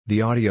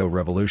The audio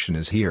revolution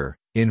is here.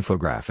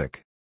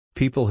 Infographic.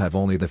 People have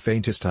only the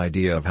faintest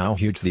idea of how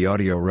huge the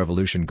audio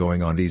revolution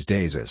going on these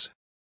days is.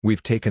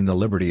 We've taken the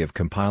liberty of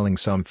compiling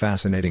some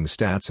fascinating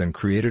stats and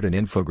created an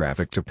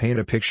infographic to paint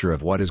a picture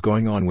of what is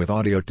going on with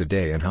audio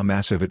today and how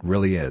massive it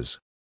really is.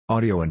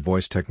 Audio and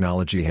voice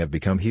technology have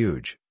become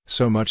huge,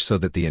 so much so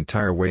that the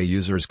entire way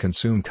users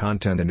consume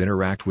content and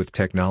interact with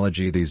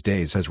technology these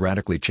days has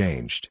radically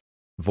changed.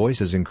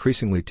 Voice is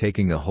increasingly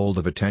taking a hold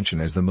of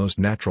attention as the most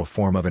natural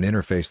form of an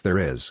interface there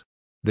is.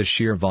 The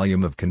sheer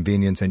volume of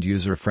convenience and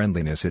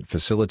user-friendliness it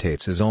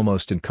facilitates is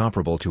almost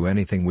incomparable to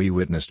anything we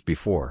witnessed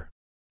before.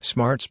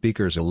 Smart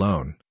speakers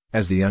alone,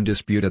 as the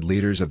undisputed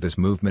leaders of this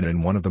movement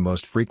and one of the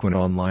most frequent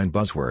online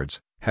buzzwords,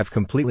 have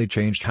completely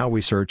changed how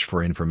we search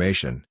for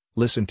information,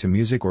 listen to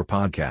music or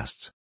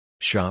podcasts,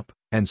 shop,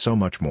 and so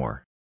much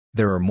more.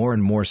 There are more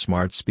and more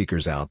smart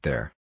speakers out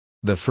there.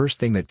 The first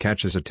thing that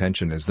catches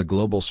attention is the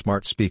global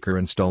smart speaker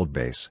installed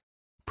base.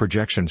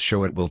 Projections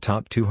show it will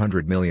top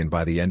 200 million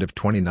by the end of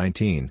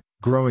 2019,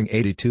 growing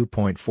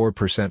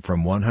 82.4%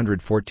 from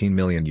 114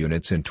 million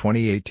units in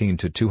 2018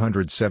 to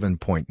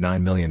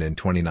 207.9 million in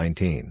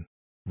 2019.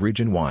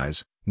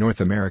 Region-wise, North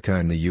America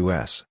and the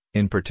US,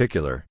 in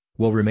particular,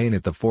 will remain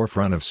at the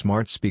forefront of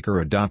smart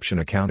speaker adoption,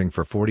 accounting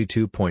for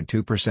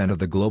 42.2% of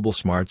the global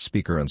smart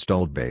speaker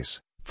installed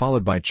base,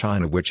 followed by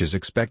China, which is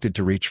expected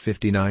to reach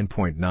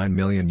 59.9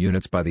 million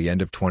units by the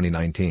end of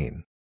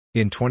 2019.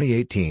 In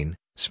 2018,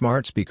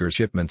 smart speaker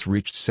shipments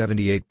reached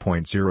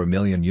 78.0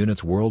 million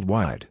units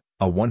worldwide,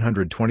 a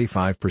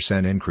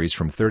 125% increase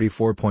from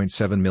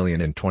 34.7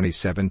 million in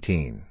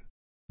 2017.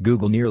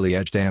 Google nearly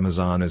edged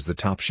Amazon as the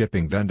top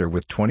shipping vendor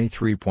with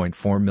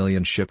 23.4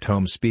 million shipped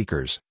home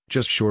speakers,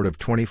 just short of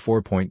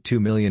 24.2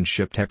 million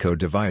shipped Echo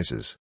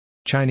devices.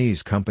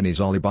 Chinese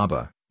companies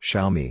Alibaba,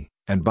 Xiaomi,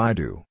 and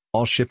Baidu,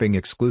 all shipping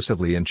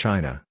exclusively in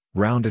China,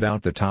 rounded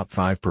out the top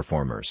 5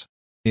 performers.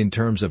 In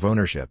terms of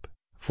ownership,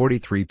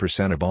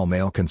 43% of all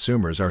male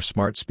consumers are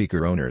smart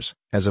speaker owners,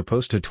 as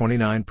opposed to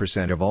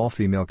 29% of all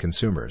female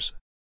consumers.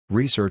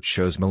 Research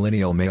shows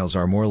millennial males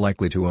are more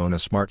likely to own a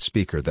smart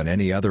speaker than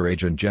any other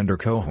age and gender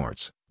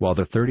cohorts, while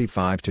the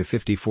 35 to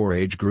 54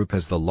 age group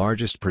has the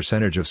largest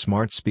percentage of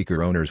smart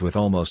speaker owners, with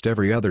almost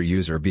every other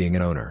user being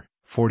an owner,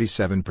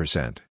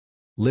 47%.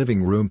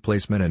 Living room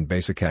placement and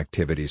basic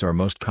activities are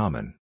most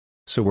common.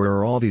 So where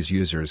are all these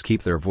users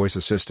keep their voice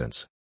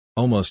assistants?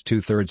 Almost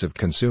 2/3 of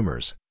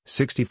consumers,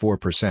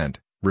 64%,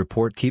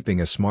 report keeping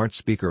a smart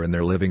speaker in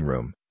their living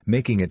room,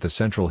 making it the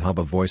central hub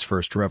of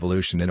voice-first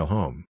revolution in a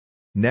home.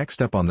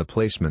 Next up on the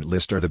placement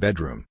list are the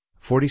bedroom,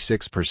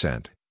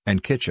 46%,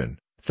 and kitchen,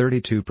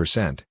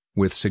 32%,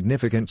 with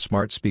significant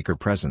smart speaker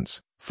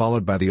presence,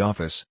 followed by the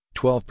office,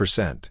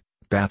 12%,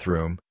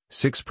 bathroom,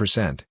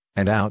 6%,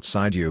 and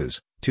outside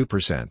use,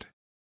 2%.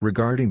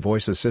 Regarding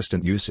voice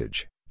assistant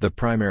usage, the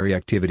primary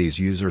activities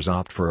users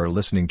opt for are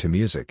listening to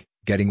music,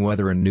 getting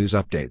weather and news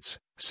updates,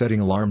 setting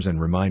alarms and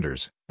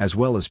reminders, as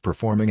well as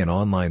performing an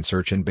online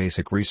search and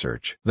basic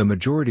research. The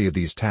majority of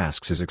these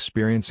tasks is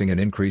experiencing an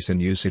increase in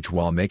usage,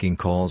 while making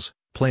calls,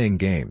 playing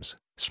games,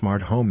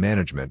 smart home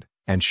management,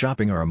 and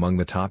shopping are among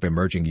the top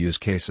emerging use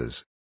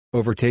cases,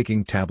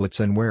 overtaking tablets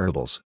and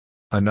wearables.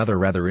 Another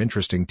rather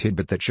interesting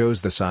tidbit that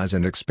shows the size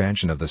and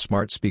expansion of the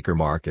smart speaker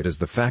market is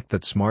the fact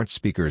that smart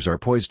speakers are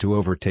poised to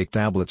overtake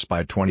tablets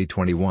by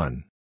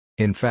 2021.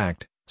 In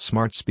fact,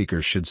 smart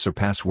speakers should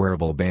surpass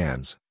wearable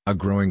bands, a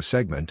growing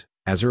segment,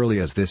 as early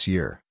as this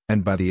year,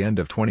 and by the end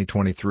of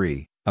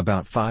 2023,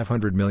 about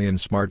 500 million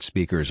smart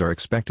speakers are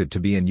expected to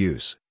be in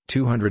use,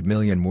 200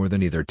 million more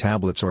than either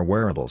tablets or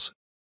wearables.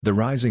 The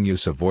rising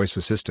use of voice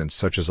assistants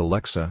such as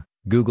Alexa,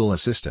 Google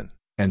Assistant,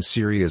 and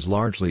Siri is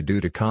largely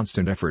due to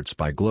constant efforts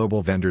by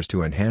global vendors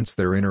to enhance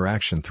their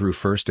interaction through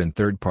first and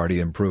third-party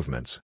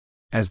improvements.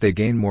 As they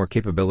gain more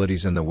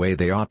capabilities in the way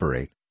they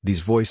operate,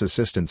 these voice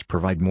assistants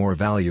provide more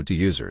value to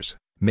users,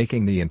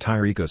 making the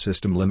entire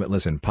ecosystem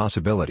limitless in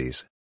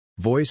possibilities.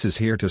 Voice is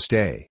here to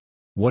stay.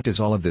 What does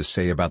all of this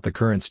say about the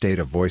current state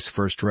of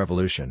voice-first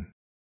revolution?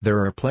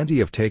 There are plenty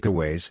of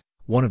takeaways,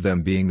 one of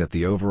them being that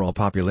the overall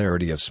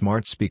popularity of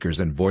smart speakers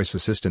and voice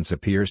assistants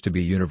appears to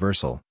be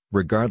universal,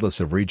 regardless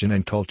of region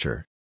and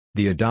culture.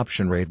 The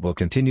adoption rate will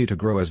continue to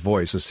grow as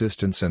voice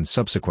assistants and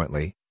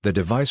subsequently, the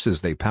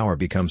devices they power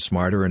become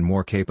smarter and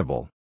more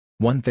capable.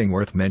 One thing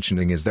worth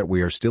mentioning is that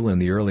we are still in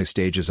the early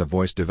stages of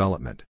voice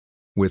development.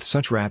 With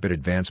such rapid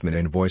advancement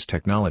in voice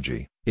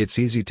technology, it's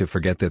easy to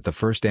forget that the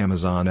first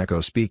Amazon Echo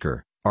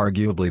speaker,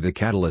 arguably the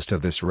catalyst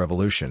of this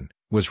revolution,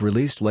 was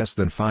released less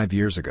than 5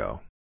 years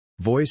ago.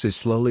 Voice is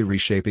slowly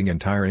reshaping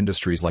entire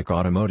industries like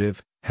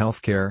automotive,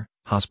 healthcare,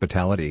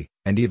 hospitality,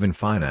 and even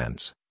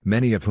finance,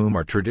 many of whom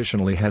are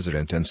traditionally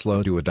hesitant and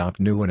slow to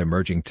adopt new and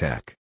emerging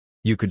tech.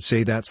 You could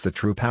say that's the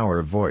true power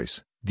of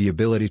voice, the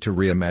ability to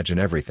reimagine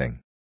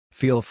everything.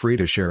 Feel free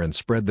to share and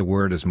spread the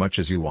word as much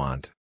as you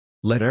want.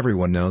 Let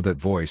everyone know that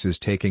voice is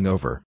taking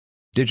over.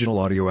 Digital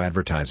audio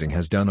advertising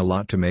has done a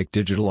lot to make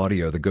digital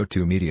audio the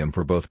go-to medium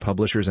for both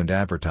publishers and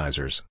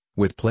advertisers,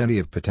 with plenty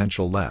of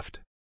potential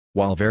left.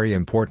 While very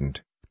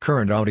important,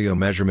 Current audio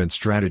measurement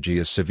strategy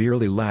is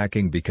severely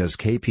lacking because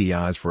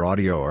KPIs for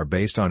audio are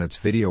based on its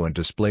video and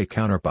display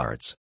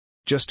counterparts.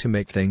 Just to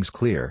make things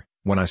clear,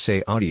 when I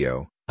say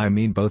audio, I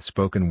mean both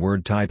spoken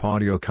word type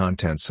audio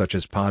content such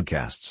as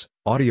podcasts,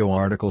 audio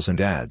articles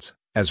and ads,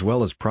 as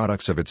well as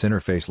products of its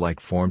interface like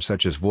forms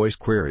such as voice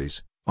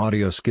queries,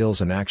 audio skills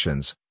and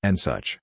actions, and such.